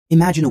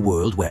Imagine a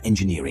world where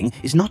engineering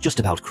is not just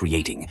about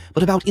creating,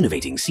 but about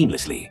innovating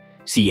seamlessly.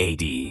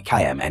 CAD,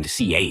 CAM, and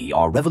CAE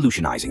are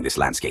revolutionizing this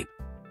landscape.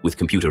 With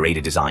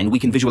computer-aided design, we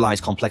can visualize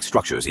complex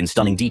structures in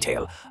stunning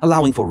detail,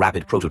 allowing for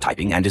rapid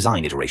prototyping and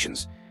design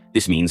iterations.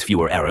 This means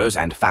fewer errors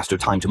and faster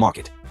time to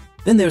market.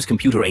 Then there's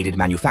computer-aided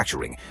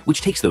manufacturing,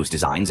 which takes those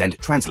designs and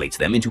translates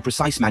them into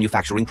precise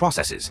manufacturing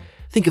processes.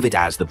 Think of it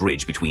as the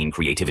bridge between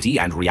creativity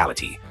and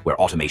reality,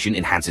 where automation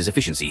enhances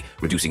efficiency,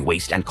 reducing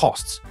waste and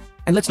costs.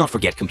 And let's not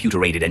forget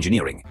computer-aided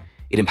engineering.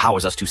 It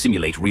empowers us to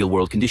simulate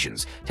real-world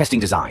conditions, testing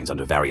designs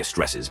under various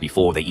stresses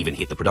before they even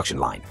hit the production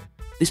line.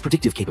 This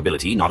predictive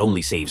capability not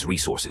only saves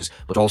resources,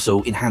 but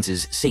also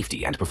enhances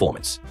safety and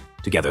performance.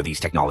 Together, these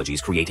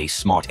technologies create a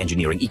smart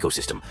engineering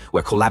ecosystem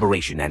where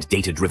collaboration and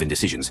data-driven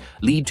decisions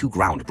lead to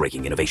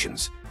groundbreaking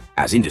innovations.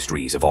 As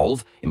industries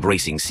evolve,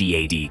 embracing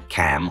CAD,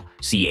 CAM,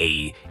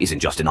 CAE isn't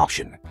just an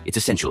option. It's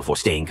essential for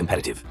staying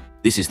competitive.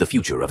 This is the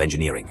future of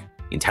engineering.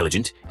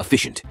 Intelligent,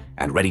 efficient,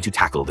 and ready to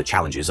tackle the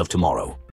challenges of tomorrow.